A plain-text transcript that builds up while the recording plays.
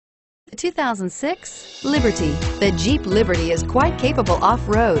The 2006 Liberty. The Jeep Liberty is quite capable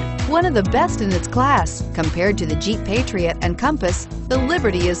off-road, one of the best in its class. Compared to the Jeep Patriot and Compass, the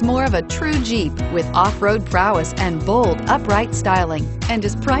Liberty is more of a true Jeep with off-road prowess and bold, upright styling, and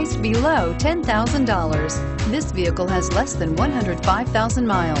is priced below $10,000. This vehicle has less than 105,000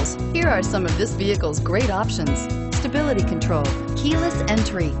 miles. Here are some of this vehicle's great options: stability control, keyless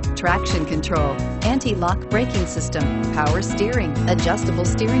entry, traction control, anti-lock braking system, power steering, adjustable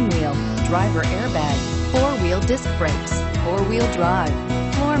steering wheel, driver airbag, four-wheel disc brakes, four-wheel drive,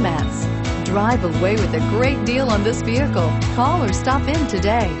 floor mats. Drive away with a great deal on this vehicle. Call or stop in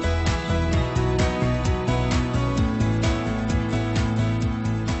today.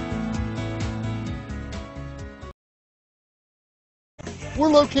 We're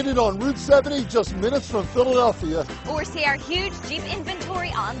located on Route 70, just minutes from Philadelphia. Or see our huge Jeep inventory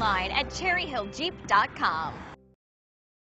online at cherryhilljeep.com.